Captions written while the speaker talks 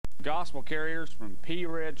gospel carriers from Pea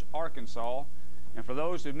Ridge, Arkansas. And for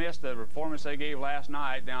those who missed the performance they gave last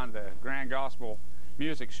night down at the Grand Gospel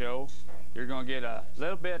Music Show, you're going to get a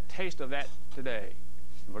little bit taste of that today.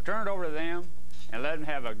 We'll turn it over to them and let them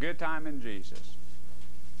have a good time in Jesus.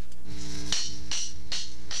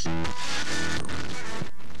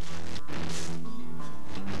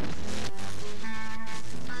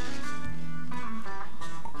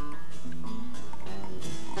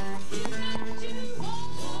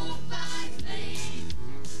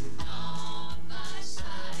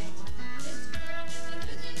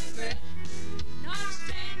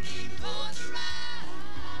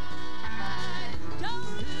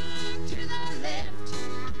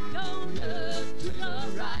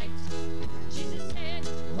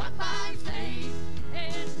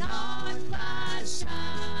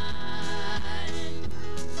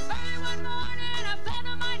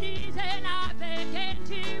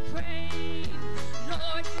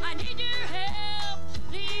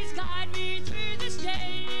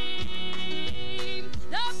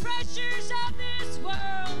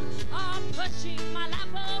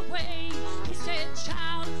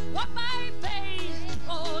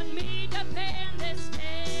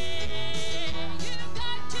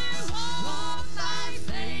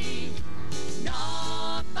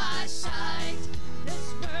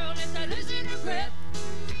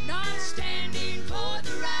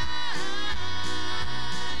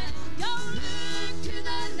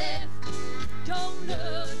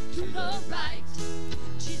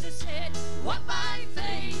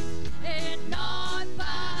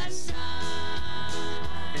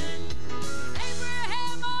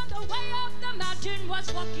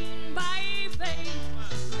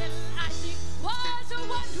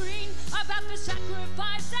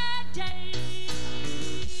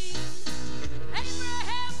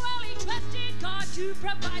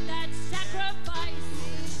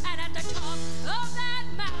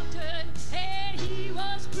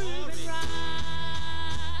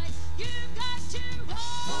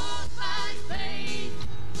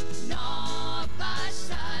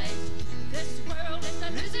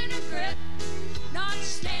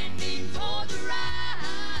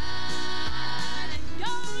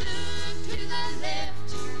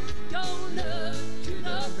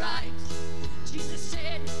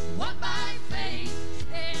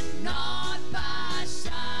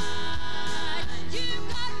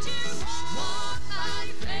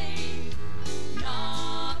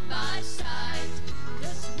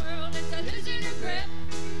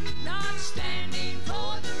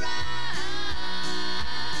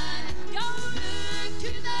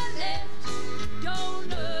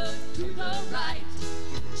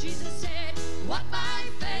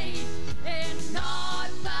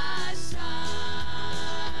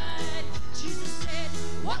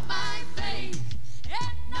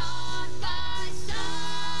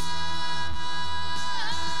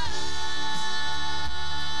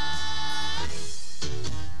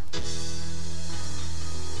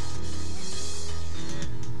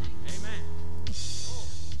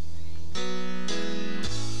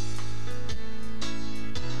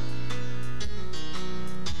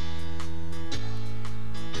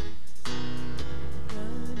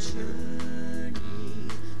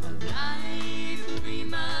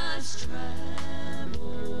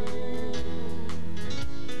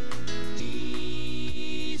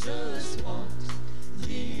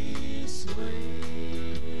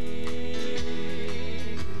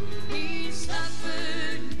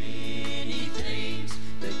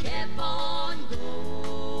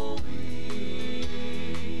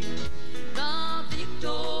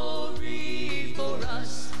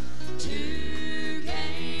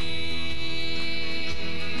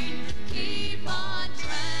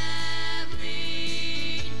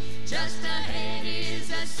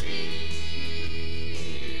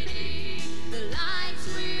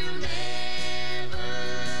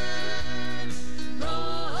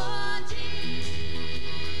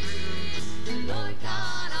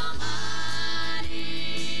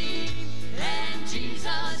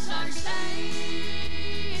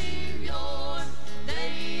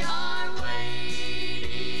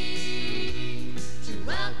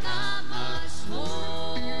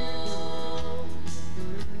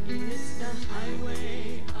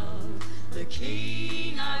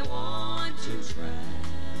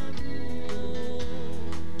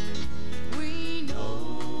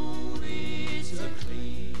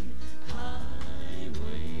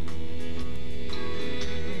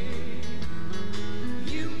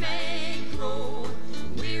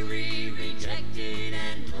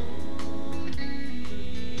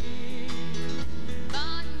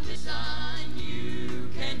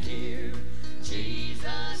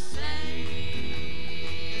 Jesus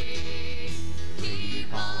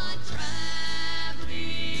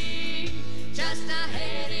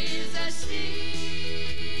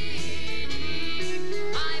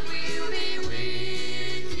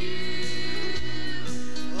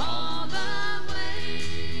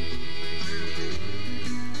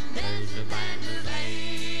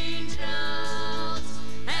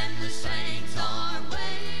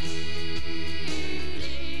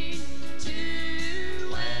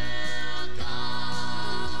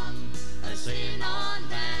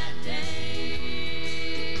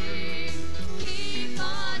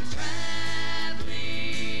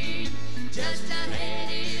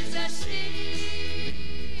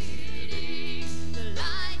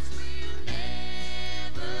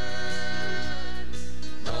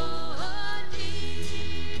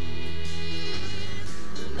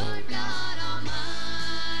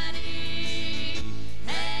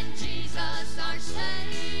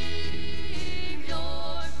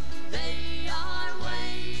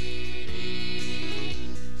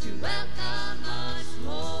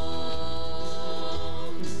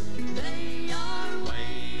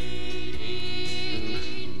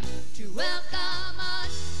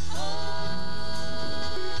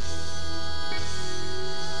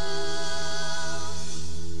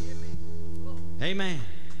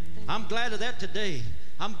I'm glad of that today.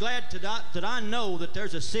 I'm glad that I know that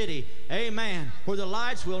there's a city, amen, where the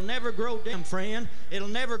lights will never grow dim, friend. It'll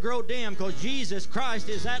never grow dim because Jesus Christ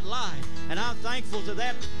is that light. And I'm thankful to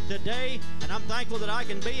that today, and I'm thankful that I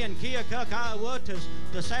can be in Keokuk, Iowa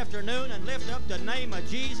this afternoon and lift up the name of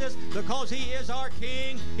Jesus because He is our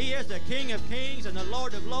King. He is the King of Kings and the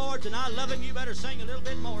Lord of Lords, and I love Him. You better sing a little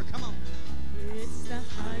bit more. Come on. It's the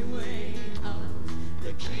highway of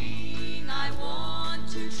the King I want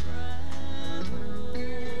to travel.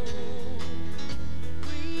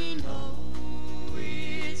 We know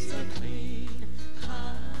it's a clean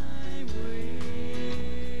highway.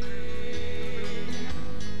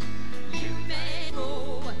 You may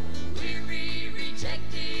go weary,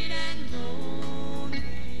 rejected, and lonely,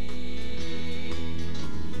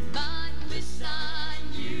 but listen,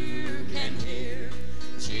 you can hear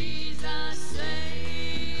Jesus say,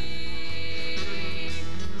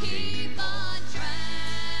 keep on traveling,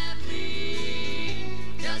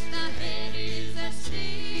 just ahead is a city,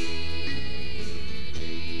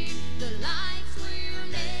 the lights will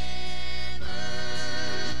never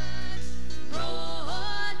grow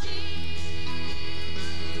dim.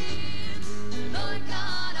 Lord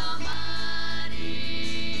God Almighty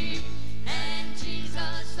and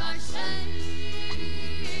Jesus our Savior,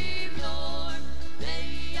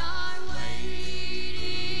 they are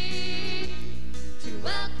waiting to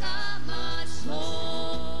welcome us home.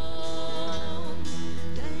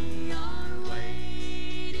 They are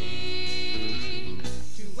waiting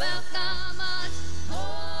to welcome us home.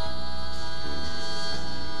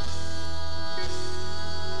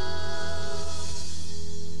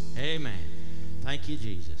 Amen. Thank you,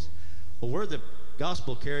 Jesus. Well, we're the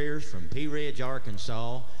gospel carriers from Pea Ridge,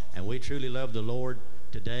 Arkansas, and we truly love the Lord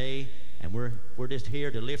today, and we're just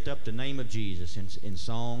here to lift up the name of Jesus in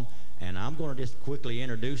song. And I'm going to just quickly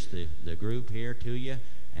introduce the group here to you,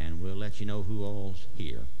 and we'll let you know who all's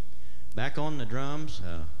here. Back on the drums,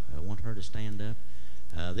 I want her to stand up.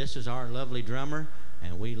 This is our lovely drummer,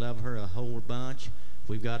 and we love her a whole bunch.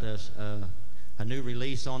 We've got a new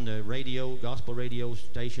release on the radio, gospel radio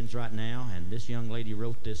stations right now, and this young lady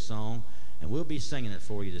wrote this song, and we'll be singing it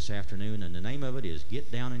for you this afternoon, and the name of it is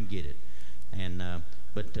Get Down and Get It. And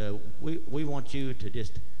but we want you to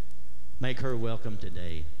just make her welcome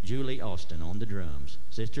today. Julie Austin on the drums.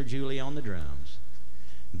 Sister Julie on the drums.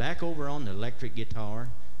 Back over on the electric guitar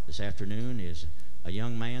this afternoon is a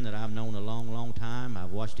young man that I've known a long, long time.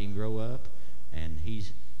 I've watched him grow up, and he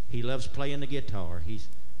loves playing the guitar. He's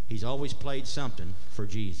always played something for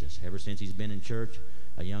Jesus ever since he's been in church,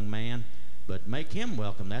 a young man. But make him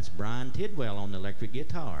welcome. That's Brian Tidwell on the electric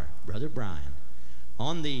guitar, Brother Brian.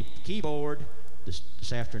 On the keyboard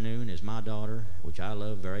this afternoon is my daughter, which I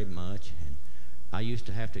love very much. And I used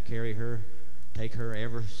to have to take her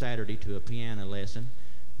every Saturday to a piano lesson.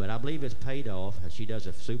 But I believe it's paid off. She does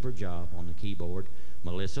a super job on the keyboard,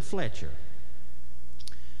 Melissa Fletcher.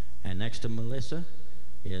 And next to Melissa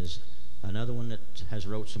is another one that has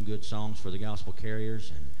wrote some good songs for the gospel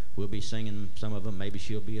carriers, and we'll be singing some of them. Maybe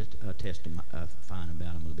she'll be testifying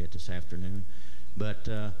about them a little bit this afternoon. But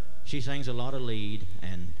she sings a lot of lead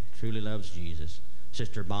and truly loves Jesus.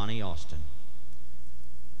 Sister Bonnie Austin.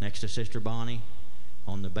 Next to Sister Bonnie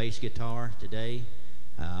on the bass guitar today,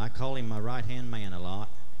 I call him my right-hand man a lot,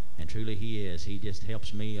 and truly he is. He just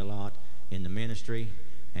helps me a lot in the ministry.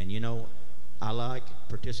 And you know, I like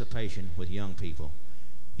participation with young people.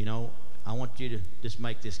 You know, I want you to just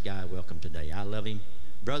make this guy welcome today. I love him.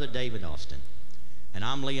 Brother David Austin. And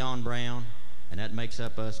I'm Leon Brown, and that makes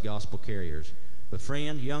up us gospel carriers. But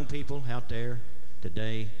friend, young people out there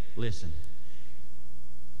today, listen.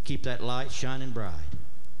 Keep that light shining bright,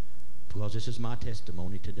 because this is my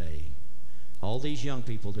testimony today. All these young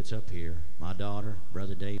people that's up here, my daughter,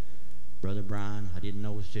 Brother Dave, Brother Brian, I didn't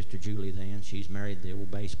know Sister Julie then. She's married the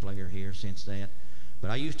old bass player here since that.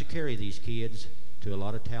 But I used to carry these kids to a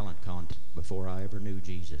lot of talent contests before I ever knew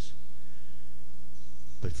Jesus.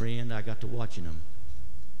 But friend, I got to watching them.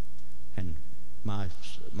 And my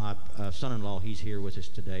son-in-law, he's here with us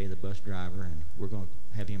today, the bus driver, and we're going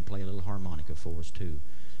to have him play a little harmonica for us too.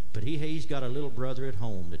 But he's got a little brother at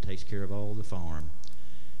home that takes care of all the farm.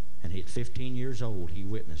 And at 15 years old, he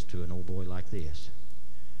witnessed to an old boy like this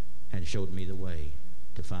and showed me the way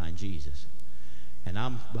to find Jesus. And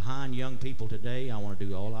I'm behind young people today. I want to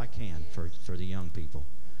do all I can for the young people.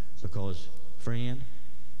 Because, friend,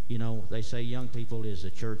 you know, they say young people is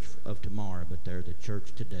the church of tomorrow, but they're the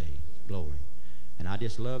church today. Glory. And I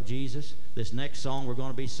just love Jesus. This next song we're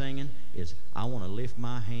going to be singing is I Want to Lift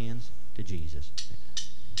My Hands to Jesus.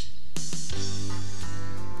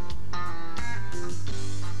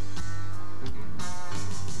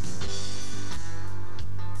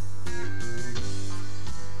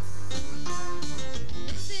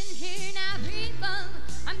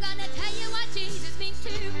 I'm gonna tell you what Jesus means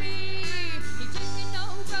to me. He took an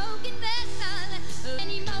old broken vessel and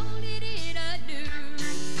he molded it anew.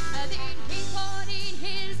 Then he poured in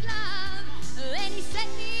his love and he set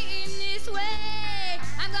me in this way.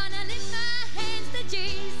 I'm gonna lift my hands to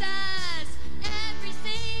Jesus every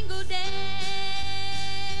single day.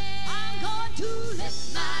 I'm going to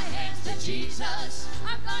lift my hands to Jesus.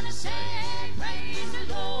 I'm gonna say, praise the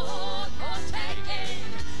Lord for taking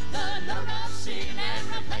the load of sin and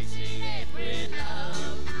replacing it with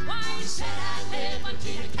love. Why he said I live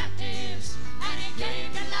unto the captives and he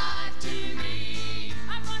gave the life to me.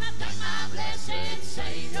 I'm gonna thank my blessed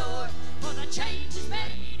Savior for the change he's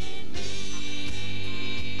made in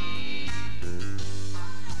me.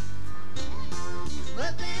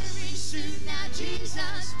 Well, very soon now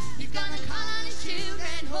Jesus, he's gonna call on his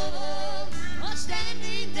children home. While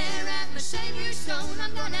standing there at my Savior's throne,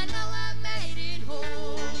 I'm gonna know I've made it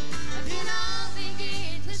home. And then I'll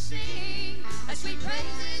begin to sing sweet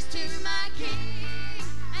praises to my King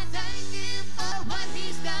and thank him for what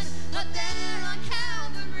he's done up there on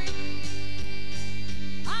Calvary.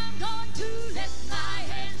 I'm going to lift my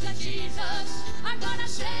hands to Jesus. I'm gonna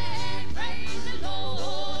say, praise the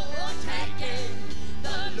Lord for taking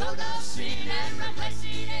the load of sin and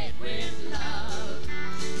replacing it with love.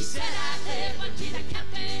 He said I live unto the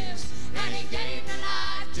captives and he gave the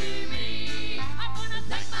life to me. I'm gonna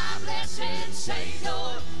thank my blessed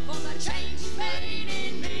Savior for the change he's made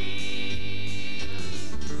in me.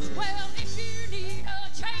 Well, if you need a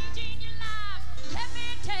change in your life, let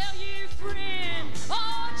me tell you, friend,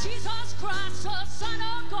 oh, Jesus Christ, the Son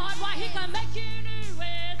of God, why he can make you new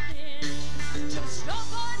within. Just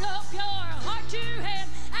open up your heart to him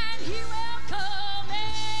and he will come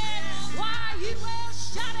in. Why you will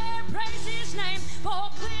shout and praise his name for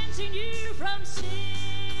cleansing you from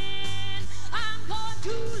sin. I'm going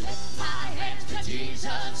to lift my hands to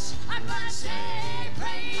Jesus. I'm going to say,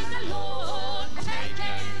 praise the Lord for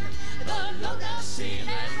taking the load of sin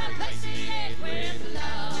and replacing it with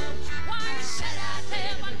love. Why he said I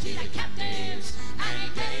live unto the captives and he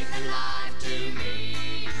gave the life to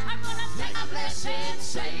me. I'm going to thank my blessed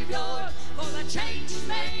Savior for the change he's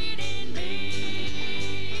made in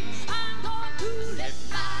me. I'm going to lift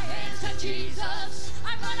my hands to Jesus.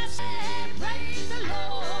 I'm going to say, praise the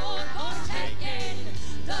Lord for taking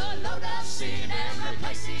the load of sin and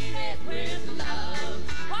replacing it with love.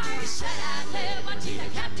 Why he said I live unto the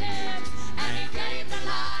captives and he gave the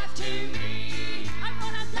life to me. I'm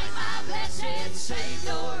going to thank my blessed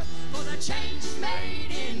Savior for the change he's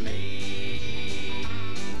made in me.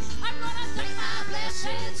 I'm going to thank my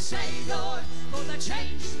blessed Savior for the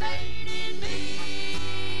change he's made in me.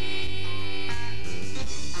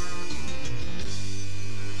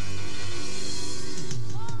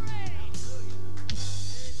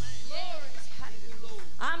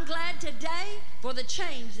 I'm glad today for the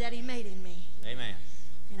change that he made in me. Amen.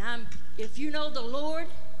 And if you know the Lord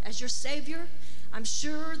as your Savior, I'm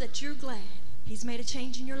sure that you're glad he's made a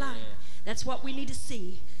change in your life. Yeah. That's what we need to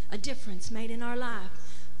see, a difference made in our life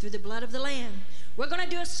through the blood of the Lamb. We're going to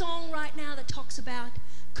do a song right now that talks about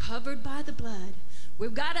covered by the blood.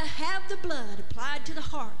 We've got to have the blood applied to the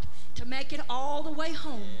heart to make it all the way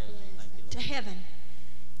home to heaven.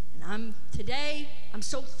 And today, I'm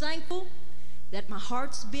so thankful that my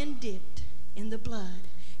heart's been dipped in the blood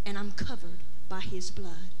and I'm covered by his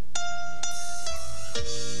blood.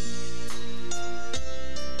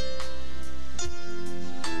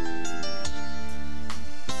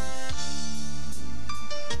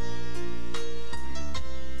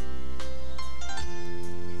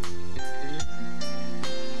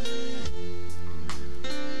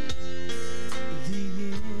 The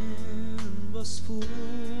end was full,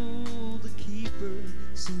 the keeper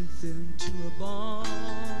sent them to a barn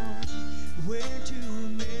where to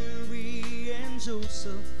Mary and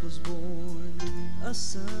Joseph was born a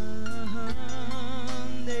son.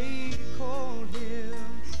 They called him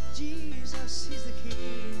Jesus, he's the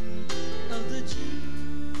King of the Jews.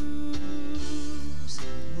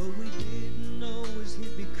 What we didn't know is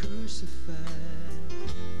he'd be crucified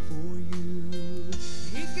for you.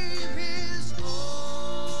 He gave his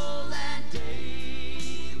all that day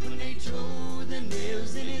when they drove the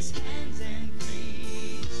nails in his hands and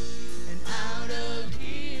feet, and out of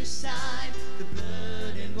his side the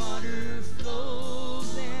blood and water flowed.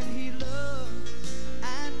 Then he loved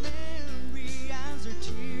and Mary as her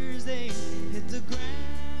tears they hit the ground.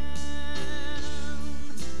 And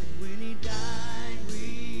when he died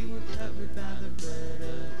we were covered by the blood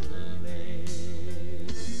of the Lamb.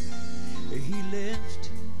 He left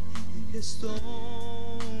his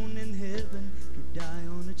throne in heaven to die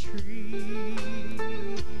on a tree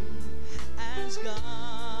as God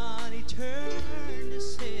turned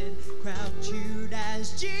his head. Crowd cheered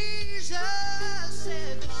as Jesus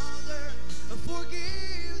said, Father,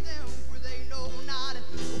 forgive them, for they know not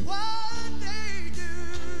what they do.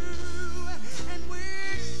 And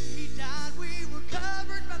when he died, we were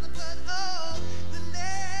covered by the blood of the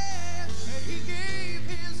Lamb. He gave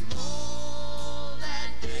his all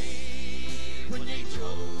that day when they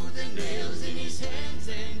drove the nails in his hands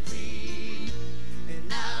and feet.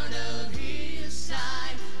 And out of his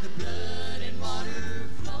side, the blood and water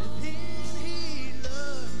flowed. Then he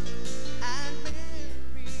looked at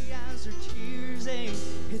Mary as her tears they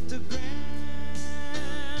hit the ground.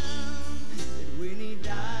 And when he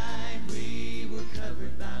died, we were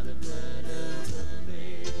covered by the blood of the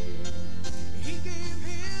Lamb. He gave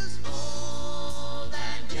his all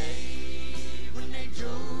that day when they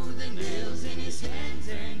drove the nails in his hands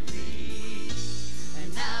and feet.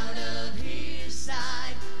 And out of his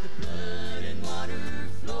side, the blood and water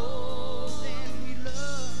flowed. Then he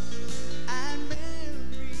looked at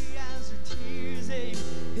Mary as her tears they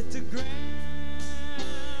hit the ground.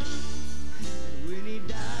 And when he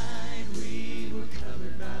died, we were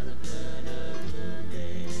covered by the blood of the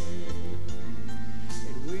Lamb.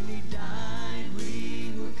 And when he died,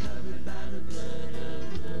 we were covered by the blood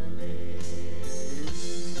of the Lamb.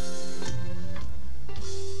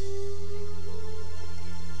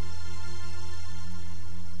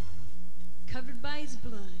 Covered by his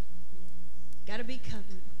blood. Got to be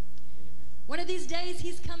covered. One of these days,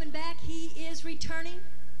 he's coming back. He is returning.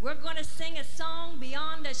 We're going to sing a song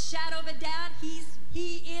beyond a shadow of a doubt.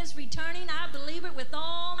 He is returning. I believe it with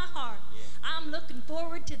all my heart. I'm looking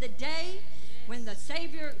forward to the day when the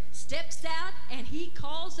Savior steps out and he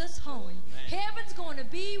calls us home. Heaven's going to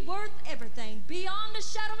be worth everything. Beyond a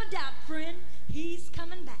shadow of a doubt, friend, he's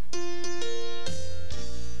coming back.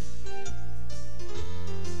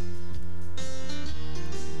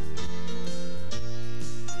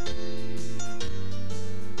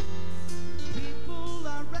 People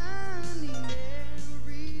are running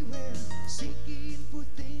everywhere, seeking for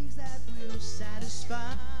things that will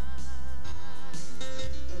satisfy.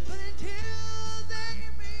 But until they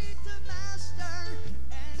meet the Master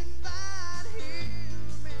and invite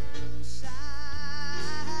him inside,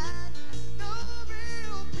 no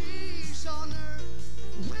real peace on earth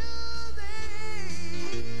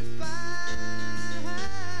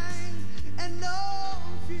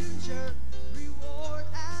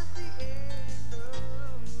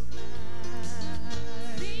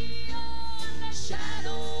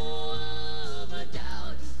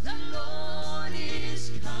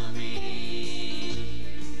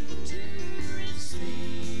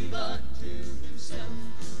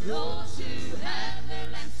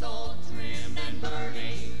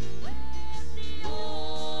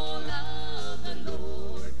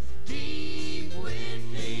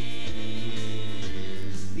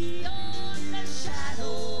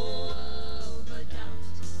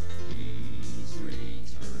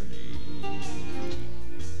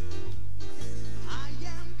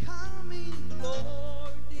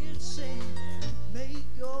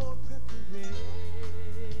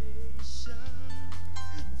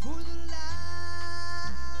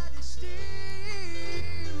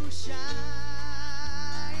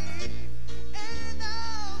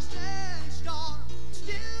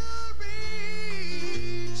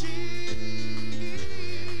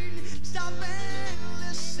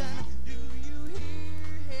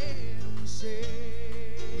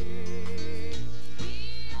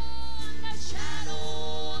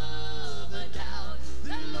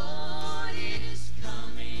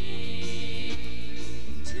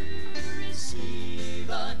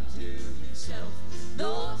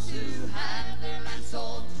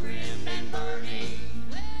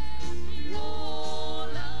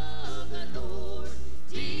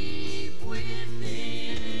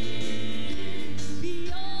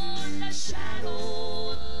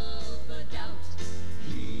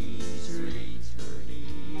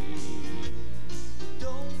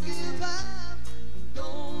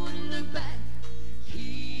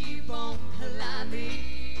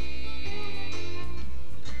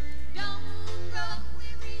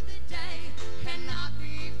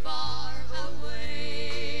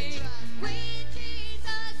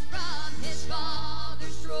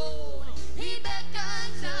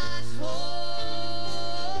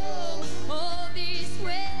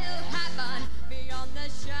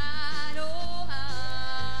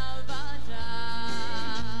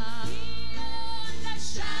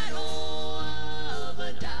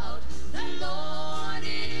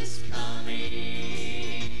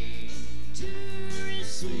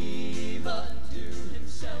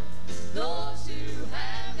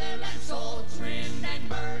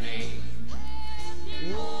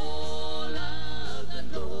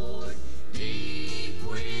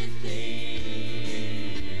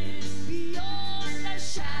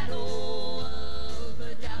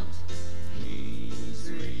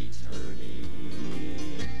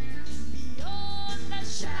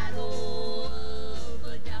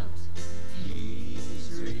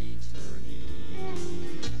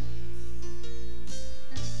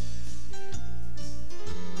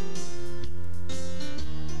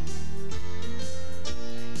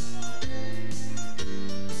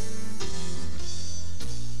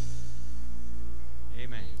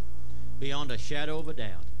beyond a shadow of a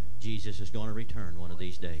doubt, Jesus is going to return one of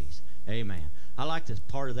these days. Amen. I like the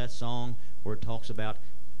part of that song where it talks about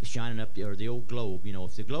shining up, or the old globe. You know,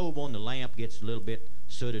 if the globe on the lamp gets a little bit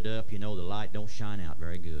sooted up, you know, the light don't shine out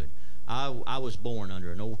very good. I was born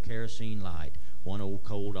under an old kerosene light one old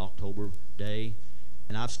cold October day,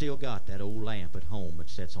 and I've still got that old lamp at home that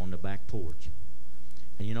sits on the back porch.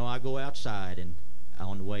 And you know, I go outside and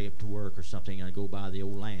on the way up to work or something, and I go by the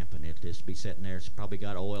old lamp, and it'll just be sitting there. It's probably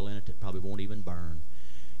got oil in it that probably won't even burn.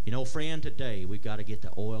 You know, friend, today we've got to get the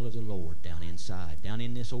oil of the Lord down inside, down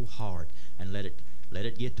in this old heart, and let it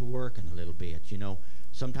get to working a little bit. You know,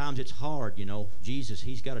 sometimes it's hard. You know, Jesus,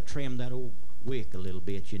 he's got to trim that old wick a little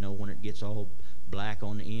bit. You know, when it gets all black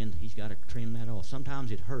on the end, he's got to trim that off.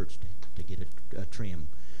 Sometimes it hurts to get a trim,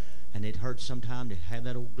 and it hurts sometimes to have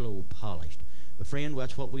that old globe polished. But friend,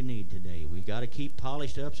 that's what we need today. We've got to keep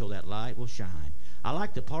polished up so that light will shine. I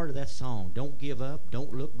like the part of that song, don't give up,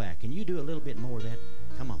 don't look back. Can you do a little bit more of that?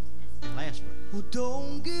 Come on. Last verse. Oh,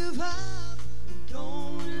 don't give up,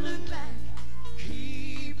 don't look back,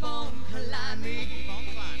 keep on climbing. Keep on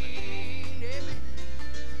climbing. Amen.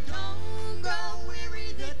 Don't grow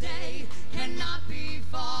weary, the day cannot be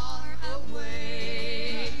far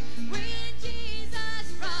away. When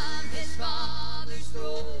Jesus from his Father's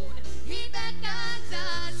throne, he beckons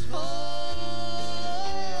us home.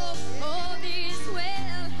 Oh, this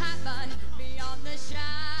will happen beyond the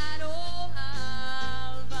shadow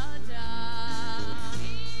of a doubt.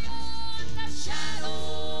 Beyond the shadow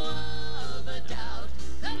of a doubt,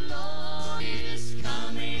 the Lord is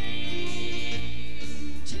coming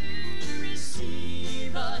to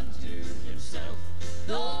receive unto himself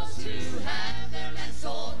those who have their lamps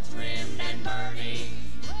all trimmed and burning.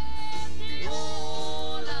 The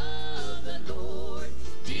oil of the Lord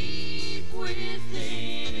deep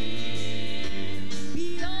within.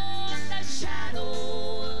 Beyond the shadow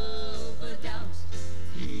of a doubt,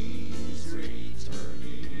 he's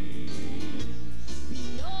returning.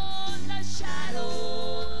 Beyond the shadow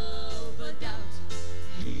of a doubt,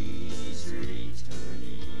 he's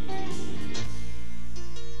returning.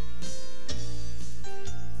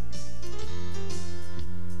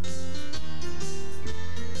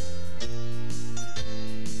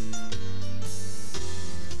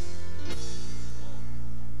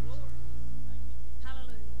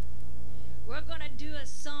 Hallelujah. We're going to do a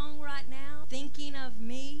song right now, Thinking of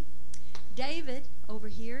Me. David over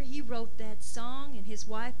here, he wrote that song, and his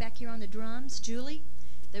wife back here on the drums, Julie,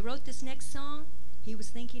 they wrote this next song. He was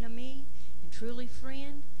thinking of me, and truly,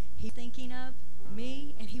 friend, he thinking of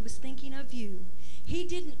me, and he was thinking of you. He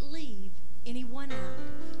didn't leave anyone out.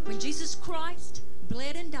 When Jesus Christ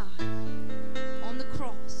bled and died on the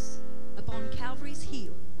cross upon Calvary's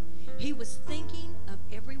hill, he was thinking of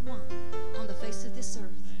everyone on the face of this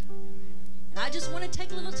earth. And I just want to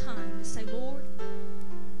take a little time to say, Lord,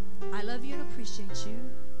 I love you and appreciate you,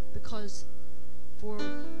 because for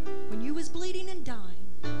when you was bleeding and dying,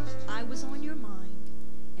 I was on your mind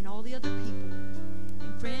and all the other people.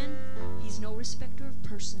 And friend, he's no respecter of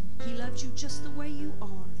person. He loves you just the way you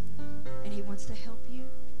are, and he wants to help you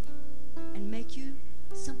and make you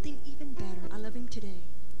something even better. I love him today.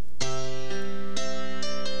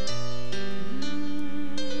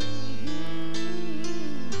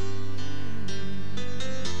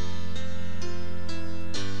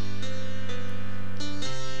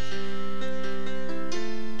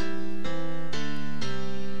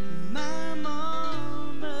 My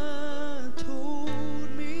mama told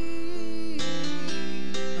me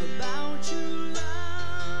about your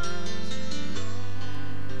love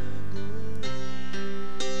long ago.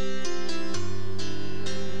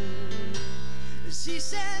 She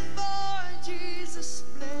said, boy, Jesus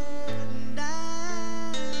bled and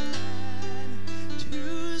died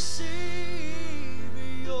to save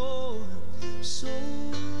your soul.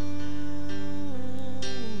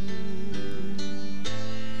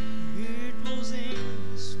 It was in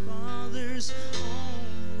his Father's own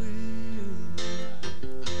will.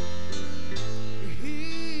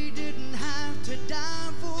 He didn't have to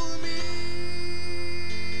die for me.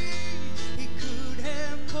 He could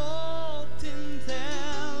have called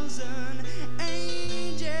 10,000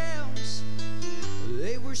 angels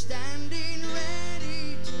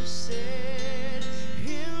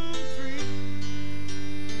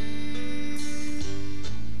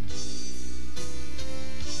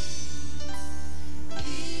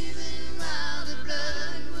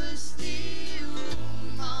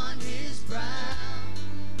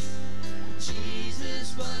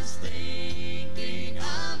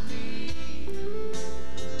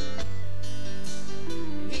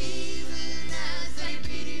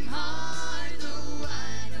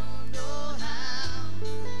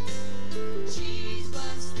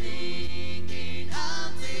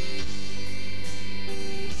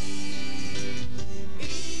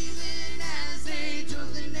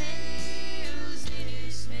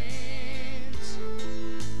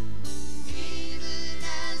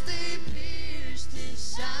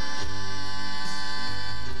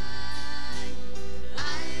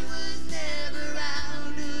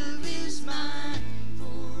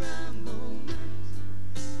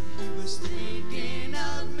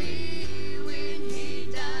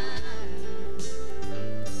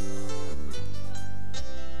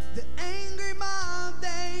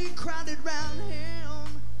crowded round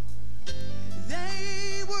him.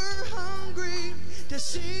 They were hungry to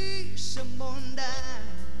see someone die.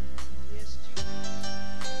 Yes, Jesus.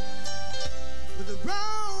 But the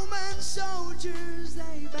Roman soldiers,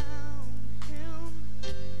 they bound him,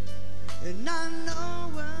 and not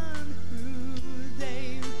knowing who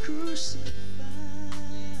they crucified.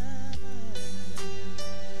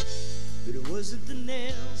 But it wasn't the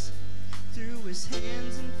nails through his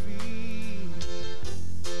hands and feet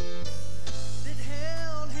that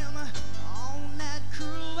held him on that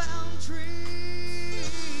cruel tree.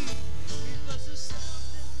 It was a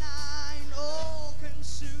self-denying,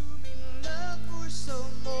 all-consuming love for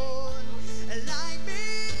someone like me.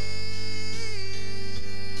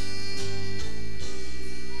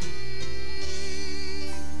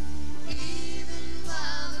 Even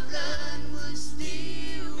while the blood was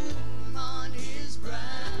still warm on his brow,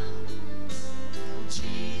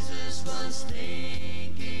 Jesus was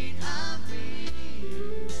thinking of me.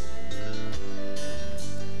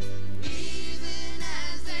 Even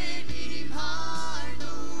as they beat him hard,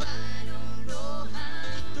 though I don't know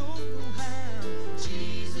how,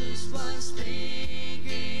 Jesus was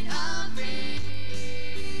thinking of me.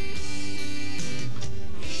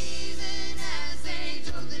 Even as they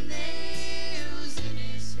drove the nails in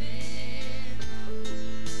his hand,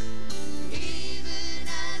 even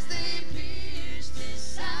as they pierced his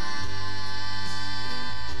side,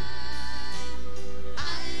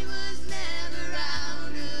 I was never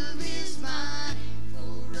out of his mind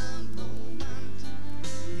for a moment.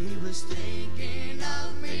 He was thinking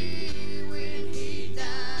of me when he died.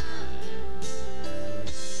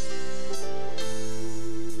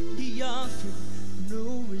 He offered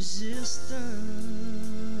no resistance.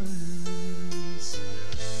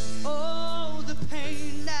 Oh, the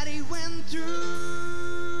pain that he went through.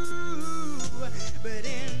 But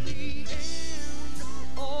in the end,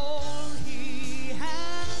 all he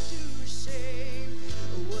had to say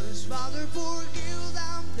was, Father, forgive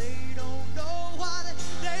them, they don't know what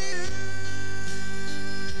they do.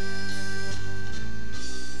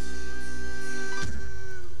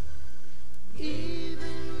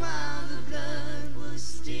 Even while the blood was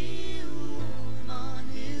still warm on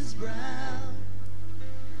his brow,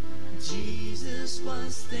 Jesus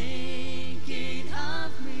was thinking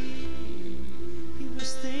of me. He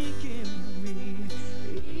was thinking of me.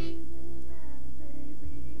 Even as they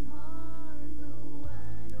beat hard, though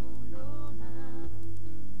I don't know how,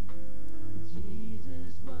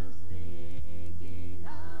 Jesus was thinking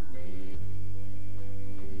of me.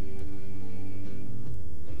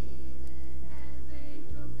 Even as they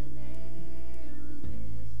drove the nails in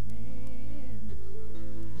his hands,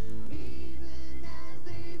 even as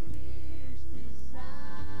they pierced his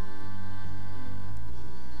side,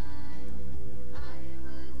 I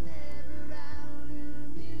was never out of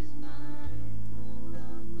his mind for a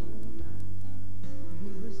moment.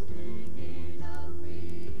 He was thinking of me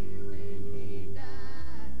when he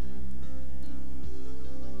died.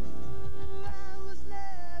 I was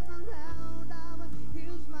never out of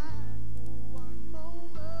his mind for one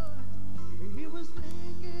moment. He was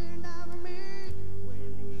thinking of me when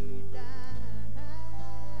he died.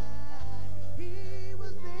 He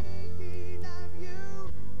was thinking of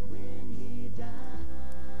you when he died.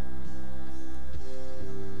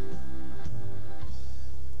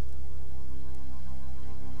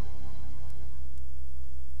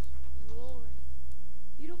 Glory.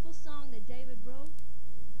 Beautiful song that David wrote.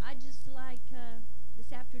 I'd just like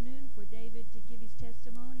this afternoon for David to give his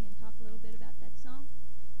testimony and talk a little bit about that song.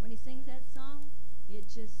 When he sings that song, it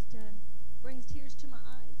just brings tears to my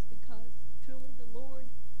eyes because truly the Lord,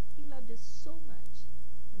 he loved us so much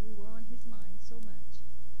and we were on his mind so much.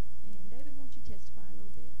 And David, won't you testify a little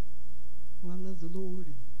bit? Well, I love the Lord,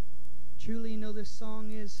 and truly, this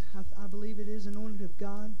song is, I believe it is anointed of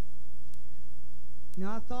God.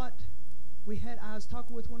 Now, I was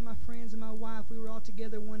talking with one of my friends and my wife. We were all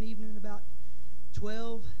together one evening about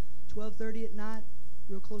 12:30 at night,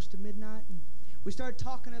 real close to midnight, and we started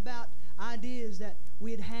talking about ideas that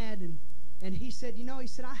we had, and he said,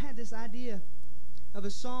 I had this idea of a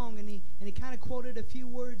song, and he kind of quoted a few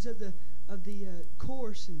words of the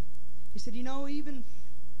chorus, and he said, even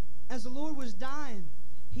as the Lord was dying,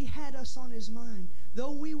 he had us on his mind.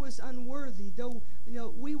 Though we was unworthy, though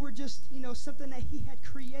we were just something that he had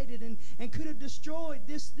created and could have destroyed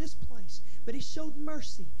this place, but he showed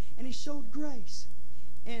mercy and he showed grace,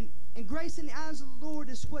 and grace in the eyes of the Lord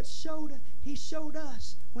is what he showed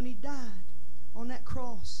us when he died on that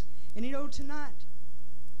cross. And tonight,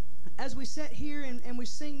 as we sit here and we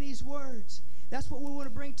sing these words, that's what we want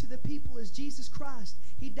to bring to the people is Jesus Christ.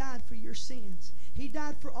 He died for your sins. He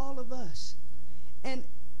died for all of us. And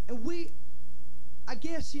And I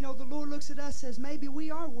guess, the Lord looks at us as maybe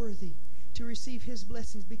we are worthy to receive his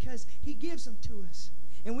blessings because he gives them to us.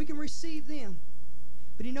 And we can receive them.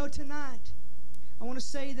 But tonight, I want to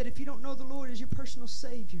say that if you don't know the Lord as your personal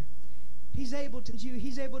Savior, he's able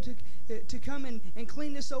to come and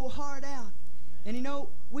clean this old heart out. And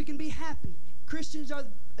we can be happy. Christians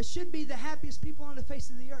should be the happiest people on the face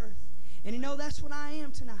of the earth. And that's what I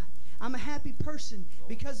am tonight. I'm a happy person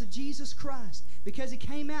because of Jesus Christ. Because he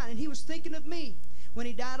came out and he was thinking of me when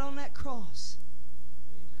he died on that cross.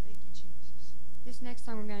 Thank you, Jesus. This next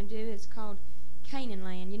song we're going to do is called Canaan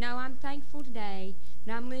Land. I'm thankful today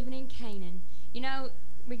that I'm living in Canaan.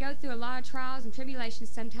 We go through a lot of trials and tribulations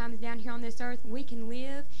sometimes down here on this earth. We can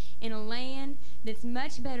live in a land that's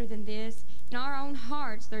much better than this. In our own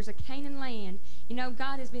hearts, there's a Canaan land.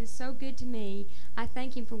 God has been so good to me. I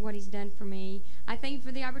thank him for what he's done for me. I thank him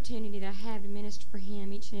for the opportunity that I have to minister for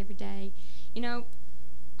him each and every day.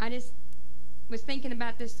 I just was thinking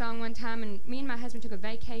about this song one time, and me and my husband took a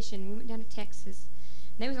vacation. We went down to Texas.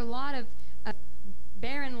 And there was a lot of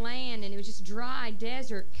barren land, and it was just dry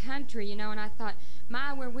desert country, and I thought,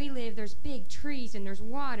 where we live, there's big trees and there's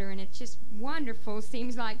water, and it's just wonderful,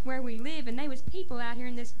 seems like, where we live. And there was people out here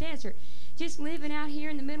in this desert just living out here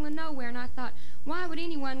in the middle of nowhere, and I thought, why would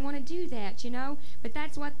anyone want to do that, But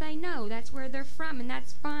that's what they know. That's where they're from, and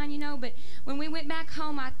that's fine, But when we went back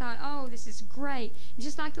home, I thought, oh, this is great.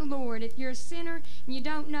 Just like the Lord, if you're a sinner and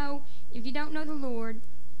if you don't know the Lord,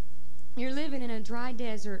 you're living in a dry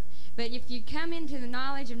desert. But if you come into the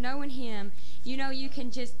knowledge of knowing him, you can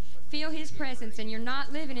just feel his presence, and you're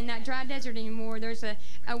not living in that dry desert anymore. There's a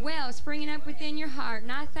well springing up within your heart,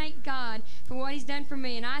 and I thank God for what he's done for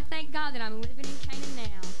me, and I thank God that I'm living in Canaan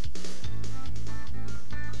now.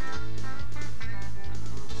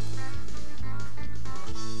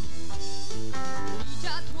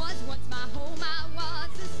 Egypt was once my home, I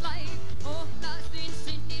was a slave. Oh, lost in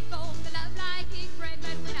sin did foam, the love like it great.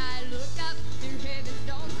 But when I look up through heaven's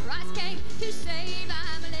dome, Christ came to save.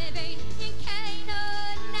 I'm living in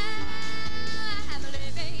Canaan now. I'm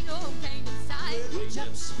living on Canaan's side.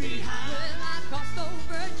 Egypt's behind. Well, I crossed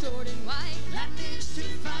over Jordan white. Land is to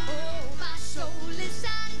find. Oh, my soul is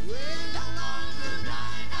sad. We're no longer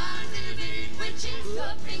blind. I'm living with Jesus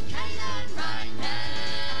up in Canaan right now.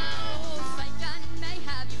 Satan may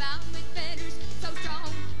have you bound with fetters so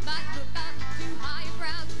strong, but look up to higher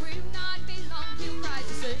grounds, will not be long till Christ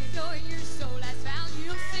the Savior your soul has found.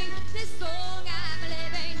 You'll sing this song, I'm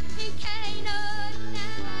living in Canaan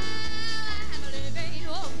now. I'm living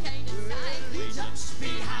on Canaan's side. Egypt's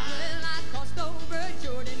behind. Well, I crossed over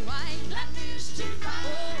Jordan white. Land is to find.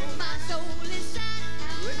 Oh, my soul is sad.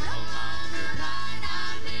 We're no longer blind.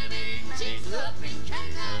 I'm living with Jesus up in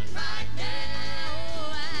Canaan right now.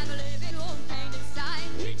 Oh, I'm living on Canaan's side.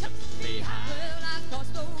 Egypt's behind. Well, I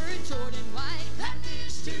crossed over Jordan white. Land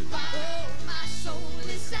is to find. Oh, my soul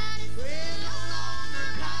is sad. We're no longer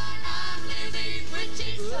blind. I'm living with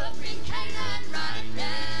Jesus up in Canaan right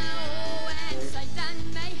now. Oh, and Satan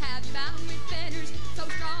may have you bound with fetters so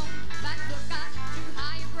strong, but look up to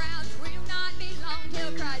higher grounds, will not be long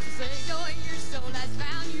till Christ the Savior your soul has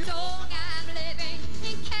found. Your song, I'm living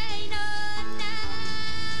in Canaan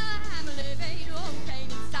now. I'm living on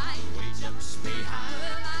Canaan's side. Egypt's behind.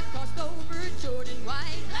 Well, I crossed over Jordan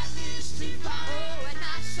white. Land is to find. Oh, and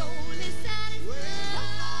my soul is sad. We're no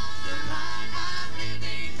longer blind. I'm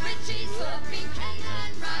living With Jesus up in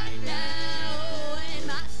Canaan right now. Oh, and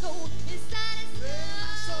my soul is satisfied.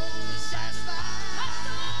 My soul is satisfied. My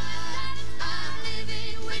soul is satisfied. I'm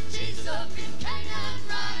living with Jesus up in Canaan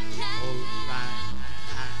right now.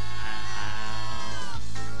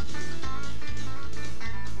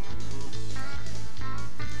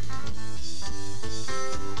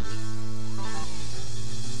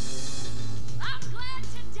 I'm glad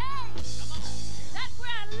today that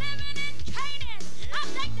we're living in Canaan. I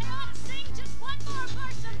think they ought to sing just one more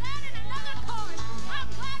verse of that in another chorus. I'm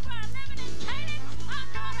glad we're living in Canaan. I'm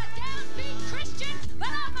not a downbeat Christian, but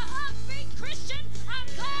I'm an upbeat Christian. I'm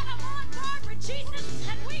glad I'm on board for Jesus,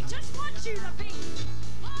 and we just want you to be.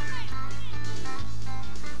 All right.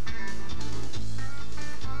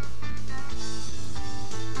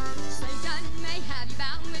 Satan may have you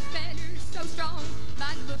bound with fetters so strong,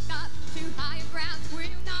 but look up to higher grounds, will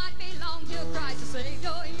not be long till Christ the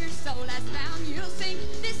Savior your soul has found. You'll sing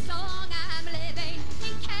this song, I'm living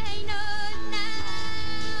in Canaan now.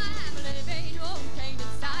 I'm living on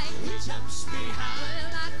Canaan's side. Egypt's behind.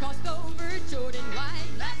 Well, I crossed over Jordan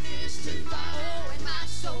white. Land is to find. Oh, and my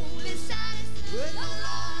soul is satisfied.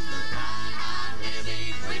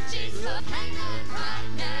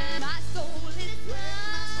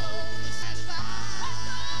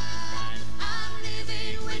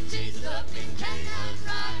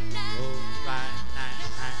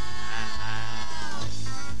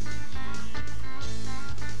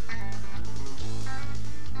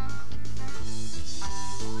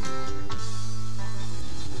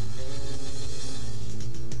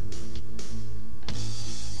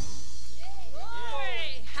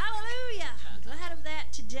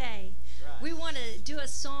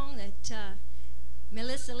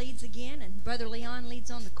 Brother Leon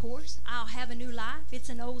leads on the chorus. I'll have a new life. It's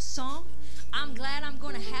an old song. I'm glad I'm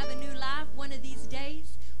going to have a new life one of these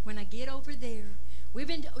days when I get over there.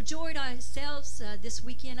 We've enjoyed ourselves this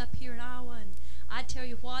weekend up here in Iowa, and I tell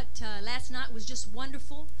you what, last night was just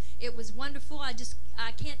wonderful. It was wonderful. I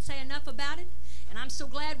can't say enough about it, and I'm so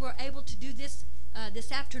glad we're able to do this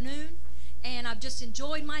this afternoon. And I've just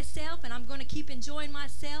enjoyed myself, and I'm going to keep enjoying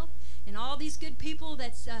myself and all these good people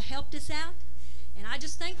that's helped us out. And I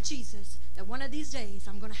just thank Jesus that one of these days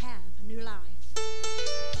I'm going to have a new life.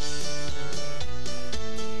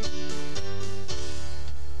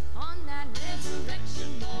 On that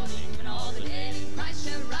resurrection morning when all the dead in Christ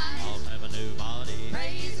shall rise, I'll have a new body.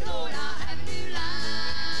 praise the Lord, I'll have a new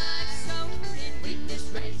life. Sown in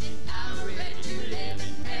weakness, raised in power, ready to live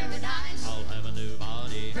in paradise. I'll have a new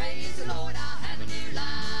body. Praise the Lord, I'll have a new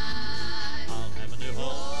life. I'll have a new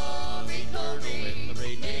home. Glory, glory, With the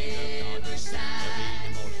redeemed of God. never sad. There'll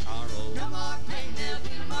be no more sorrow. No more pain, there'll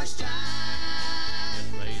be no more strife.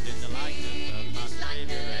 Just raised in the likeness of my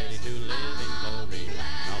Savior, ready to live in glory.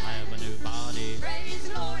 I'll have a new body. Praise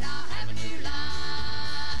the Lord, I'll have a new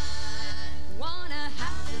life. Wanna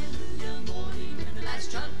hallelujah morning when the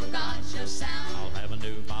last trump of God shall sound. I'll have a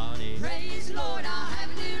new body. Praise the Lord, I'll have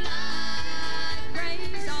a new life.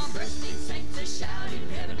 Praise all bursting saints are shouting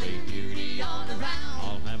heavenly beauty all around.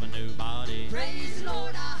 I'll have a new body. Praise the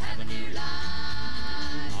Lord, I'll have a new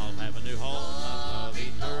life. I'll have a new home of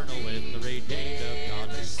eternal with the redeemed of God.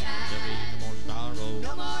 There'll be no more sorrow.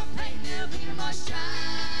 No more pain, there'll be no more strife.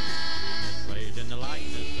 Raised in the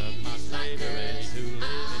likeness of my Savior, ready to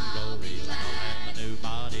live in glory. I'll have a new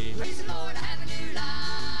body. Praise the Lord, I have a new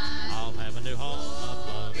life. I'll have a new home of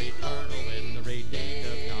love eternal with the redeemed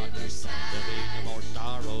of God. There'll be no more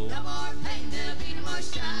sorrow. No more pain, there'll be no more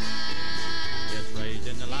strife. Yes, raised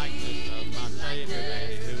in the likeness of my Savior,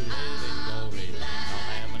 ready to live in glory. I'll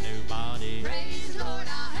have a new body. Praise the Lord,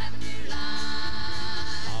 I'll have a new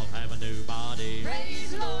life. I'll have a new body.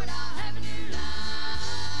 Praise the Lord, I'll have a new life.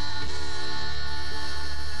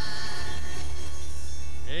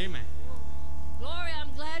 Amen. Glory,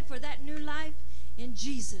 I'm glad for that new life in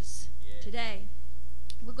Jesus today.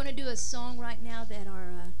 We're going to do a song right now that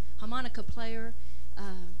our harmonica player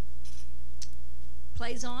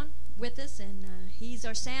plays on with us, and he's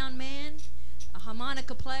our sound man, a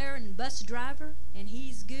harmonica player, and bus driver, and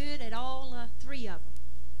he's good at all three of them.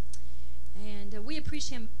 And we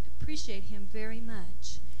appreciate him very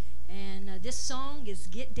much. And this song is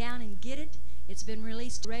Get Down and Get It. It's been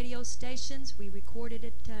released to radio stations. We recorded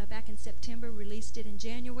it back in September, released it in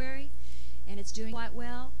January, and it's doing quite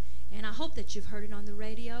well. And I hope that you've heard it on the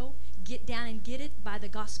radio. Get Down and Get It by the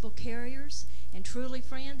Gospel Carriers. And truly,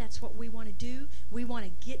 friend, that's what we want to do. We want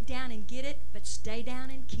to get down and get it, but stay down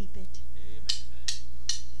and keep it.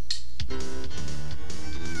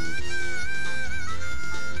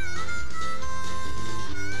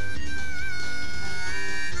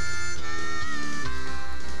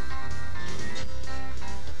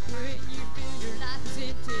 When you feel your life is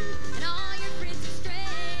empty and all your friends are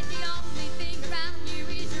strayed, the only thing around you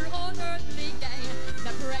is your own earthly gain.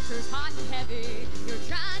 The pressure's hot and heavy, you're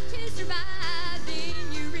trying to survive, then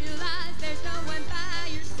you realize there's no one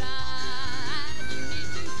by your side. You need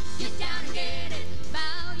to get down and get it,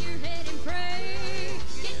 bow your head and pray.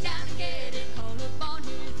 Get down and get it, call upon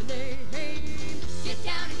His name. Get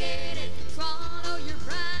down and get it, swallow your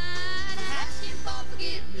pride, ask Him for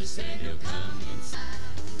forgiveness and He'll come inside.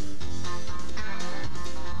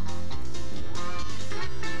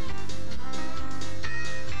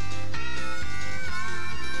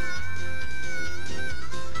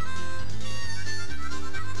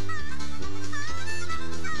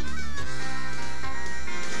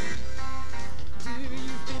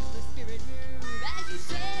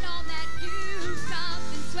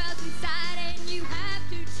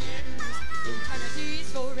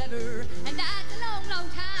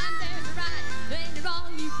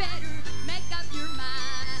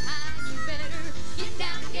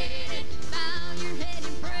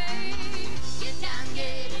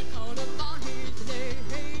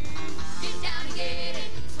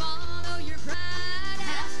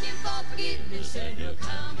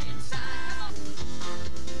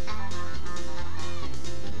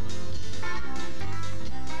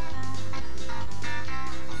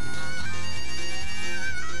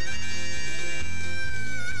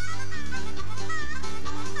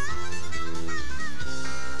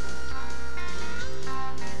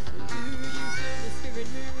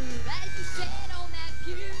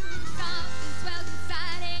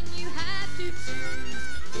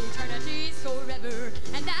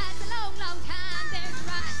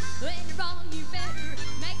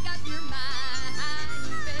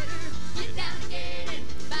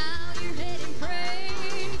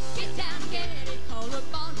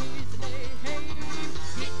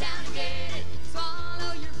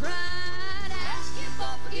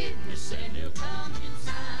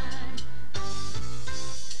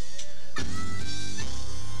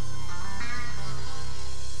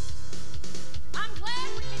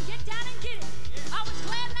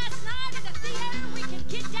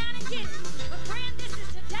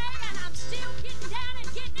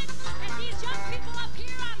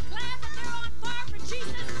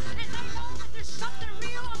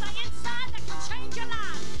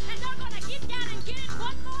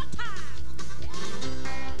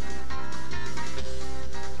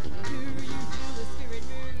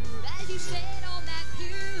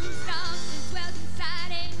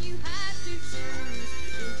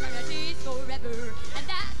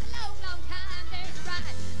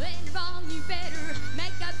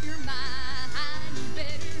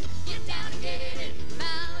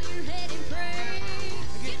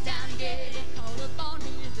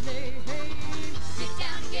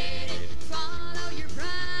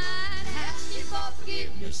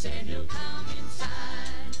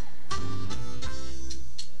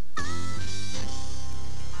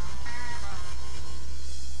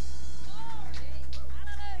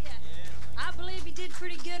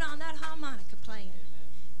 pretty good on that harmonica playing.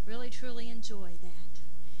 Really, truly enjoy that.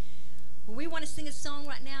 Well, we want to sing a song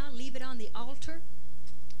right now, Leave It on the Altar.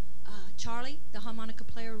 Charlie, the harmonica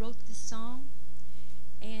player, wrote this song.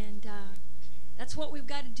 And that's what we've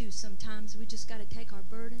got to do sometimes. We just got to take our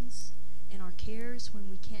burdens and our cares when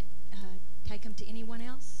we can't take them to anyone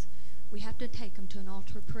else. We have to take them to an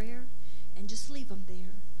altar of prayer and just leave them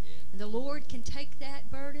there. And the Lord can take that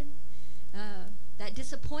burden, that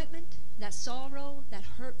disappointment, that sorrow, that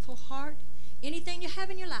hurtful heart, anything you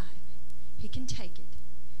have in your life, He can take it.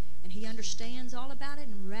 And He understands all about it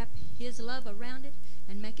and wrap His love around it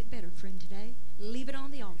and make it better for Him today. Leave it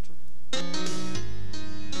on the altar.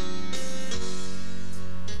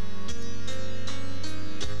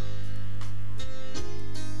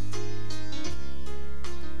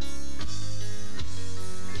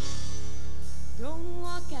 Don't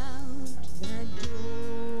walk out that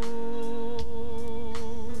door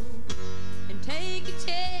and take a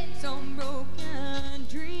chance on broken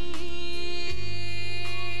dreams.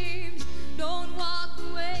 Don't walk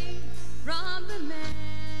away from the man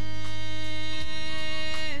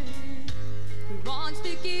who wants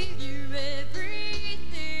to give you everything.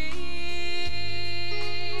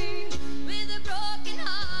 With a broken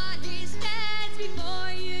heart, He stands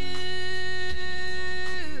before you.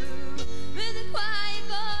 With a quiet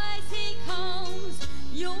voice, He calls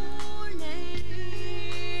your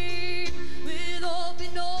name. With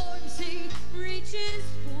open arms, He reaches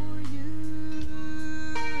for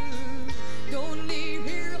you. Don't leave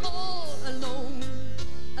here all alone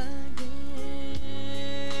again.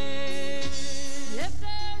 If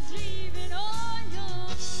there's leaving on your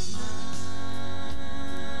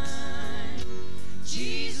mind,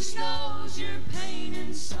 Jesus knows your pain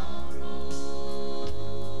and sorrow.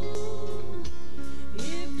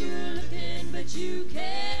 If you're looking but you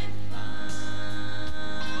can't find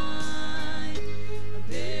a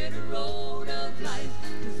better road of life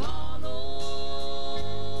to follow,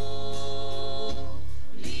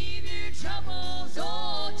 leave your troubles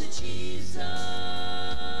all to Jesus.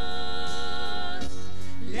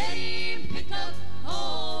 Let Him pick up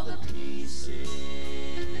all the pieces.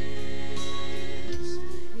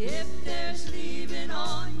 If there's leaving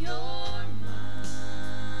on your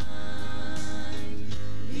mind,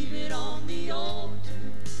 leave it on the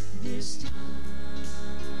altar this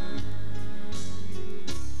time.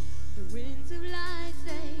 The winds of life,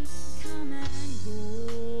 they come and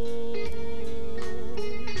go,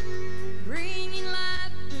 bringing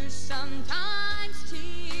laughter, sometimes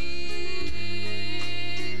tears,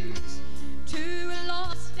 to a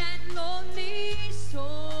lost and lonely soul,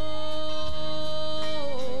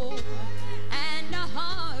 and a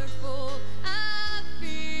heart full of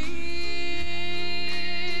fears.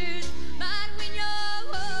 But when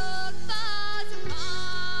your world falls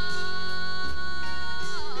apart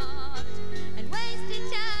and wasted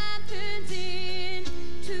time turns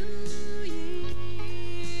into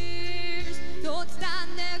years, don't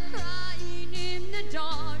stand there crying in the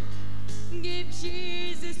dark. Give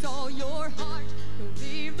Jesus all your heart. Don't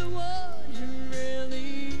leave the one who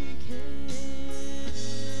really cares.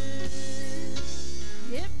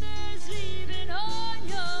 If there's leaving on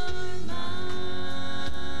your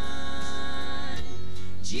mind,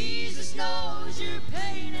 Jesus knows your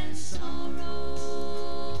pain and sorrow.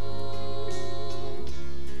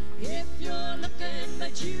 If you're looking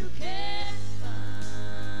but you can't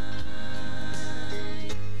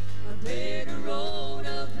find a better road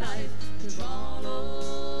of life to follow,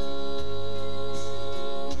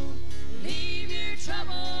 leave your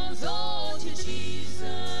troubles all to Jesus.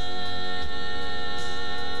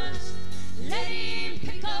 Let Him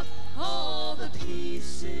pick up all the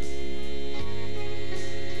pieces.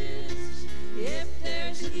 If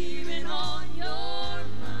there's leaving on your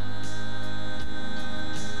mind,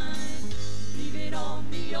 leave it on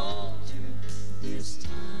the altar this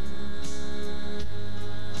time.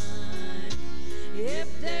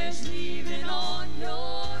 If there's leaving on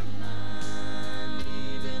your mind,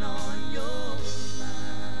 leave it on your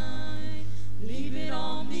mind, leave it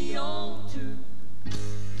on the altar.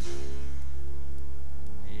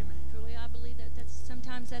 Amen. Truly, I believe that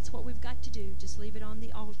sometimes that's what we've got to do. Just leave it on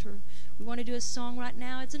the altar. We want to do a song right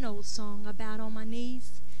now. It's an old song, I Bowed on My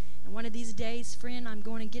Knees. And one of these days, friend, I'm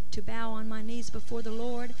going to get to bow on my knees before the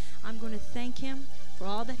Lord. I'm going to thank Him for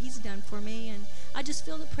all that He's done for me. And I just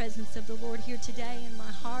feel the presence of the Lord here today in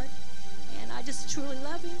my heart. And I just truly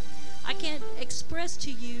love Him. I can't express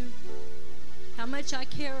to you how much I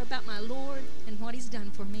care about my Lord and what He's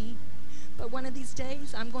done for me. But one of these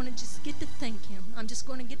days, I'm going to just get to thank Him. I'm just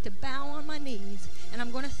going to get to bow on my knees, and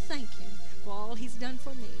I'm going to thank Him for all He's done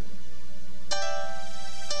for me.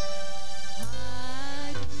 I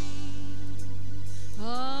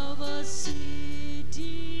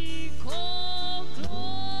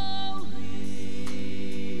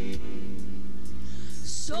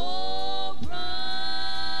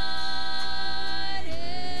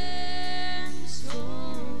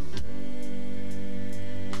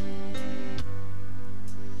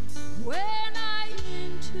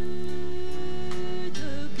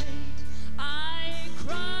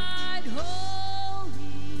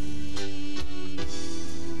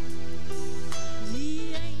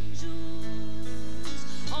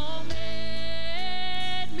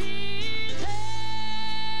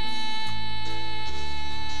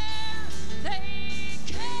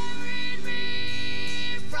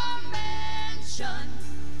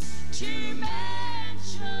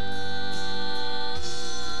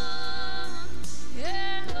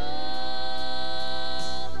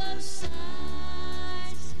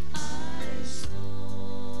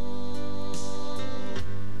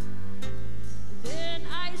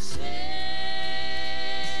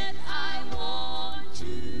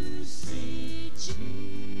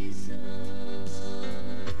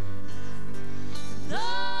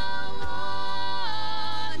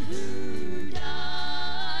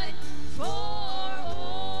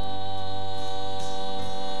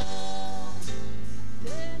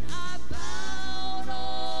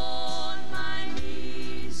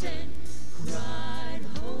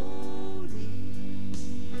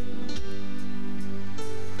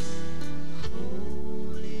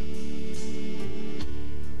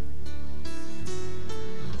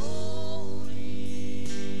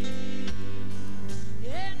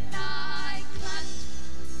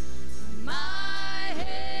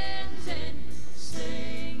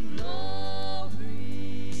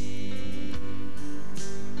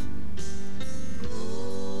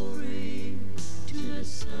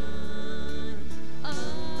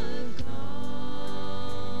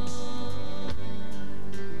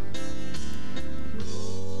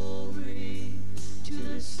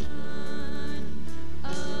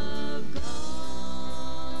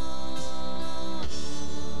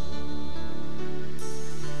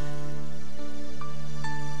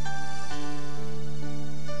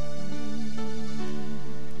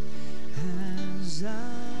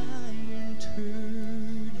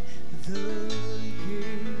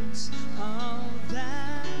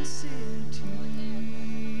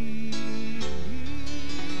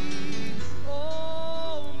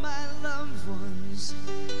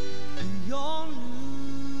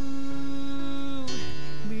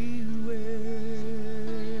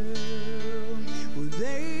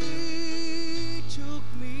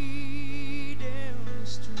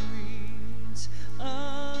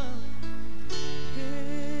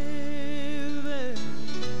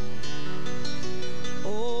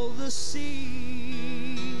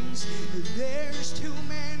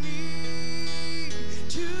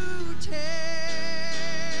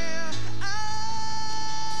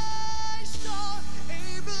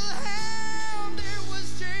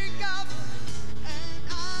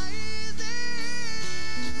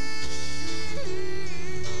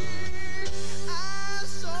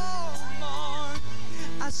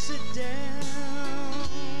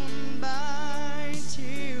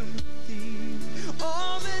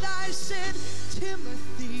sent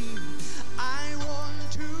Timothy. I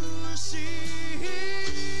want to see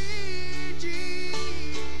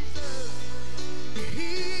Jesus.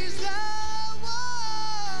 He's the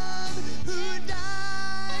one who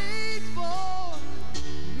died for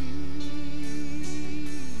me.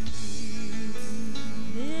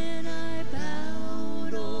 Then I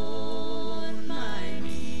bowed on my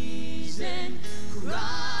knees and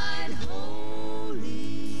cried, holy,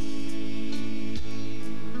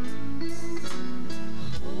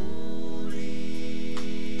 holy,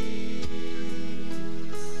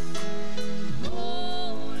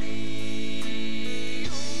 holy,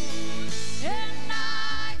 and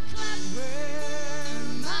I clapped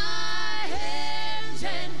my hands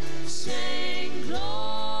and sang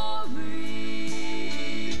glory,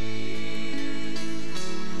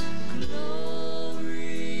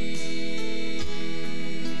 glory,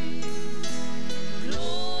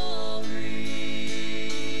 glory,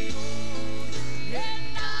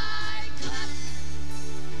 and I clapped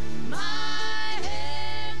my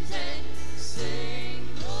hands and sang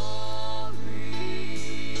glory,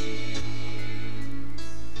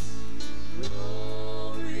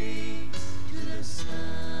 glory to the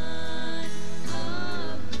Son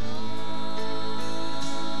of God,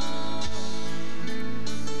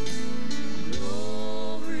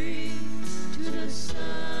 glory to the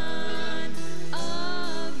Son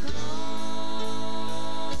of God.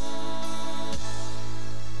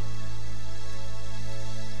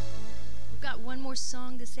 We've got one more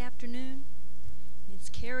song this afternoon. It's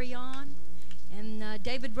Carry On. And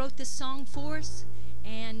David wrote this song for us.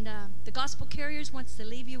 And the Gospel Carriers wants to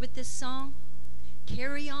leave you with this song.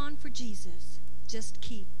 Carry on for Jesus. Just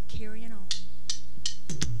keep carrying on.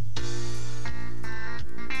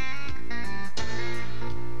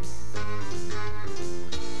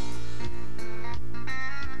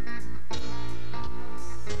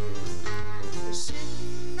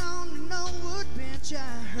 Sitting on an old wood bench, I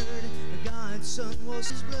heard God's Son was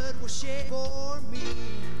His blood was shed for me.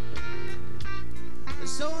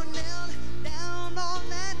 So I knelt down on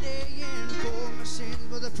that day and for my sin,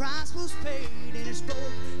 for the price was paid, and it spoke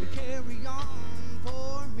to carry on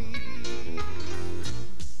for me.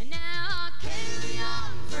 And now I'll carry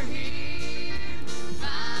on for Him,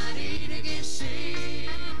 fighting against sin,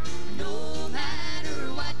 no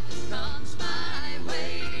matter what comes my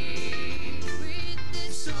way. With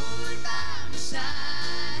this sword by my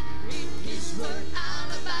side, in His word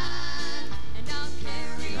I'll abide, and I'll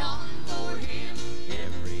carry on for Him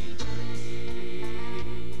every day.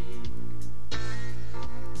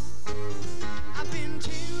 I've been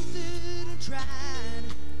tempted and tried,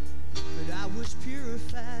 but I was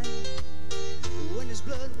purified when His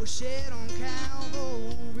blood was shed on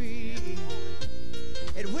Calvary.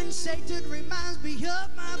 And when Satan reminds me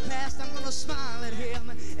of my past, I'm gonna smile at him,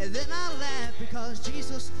 and then I laugh because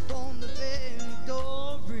Jesus won the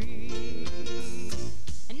victory.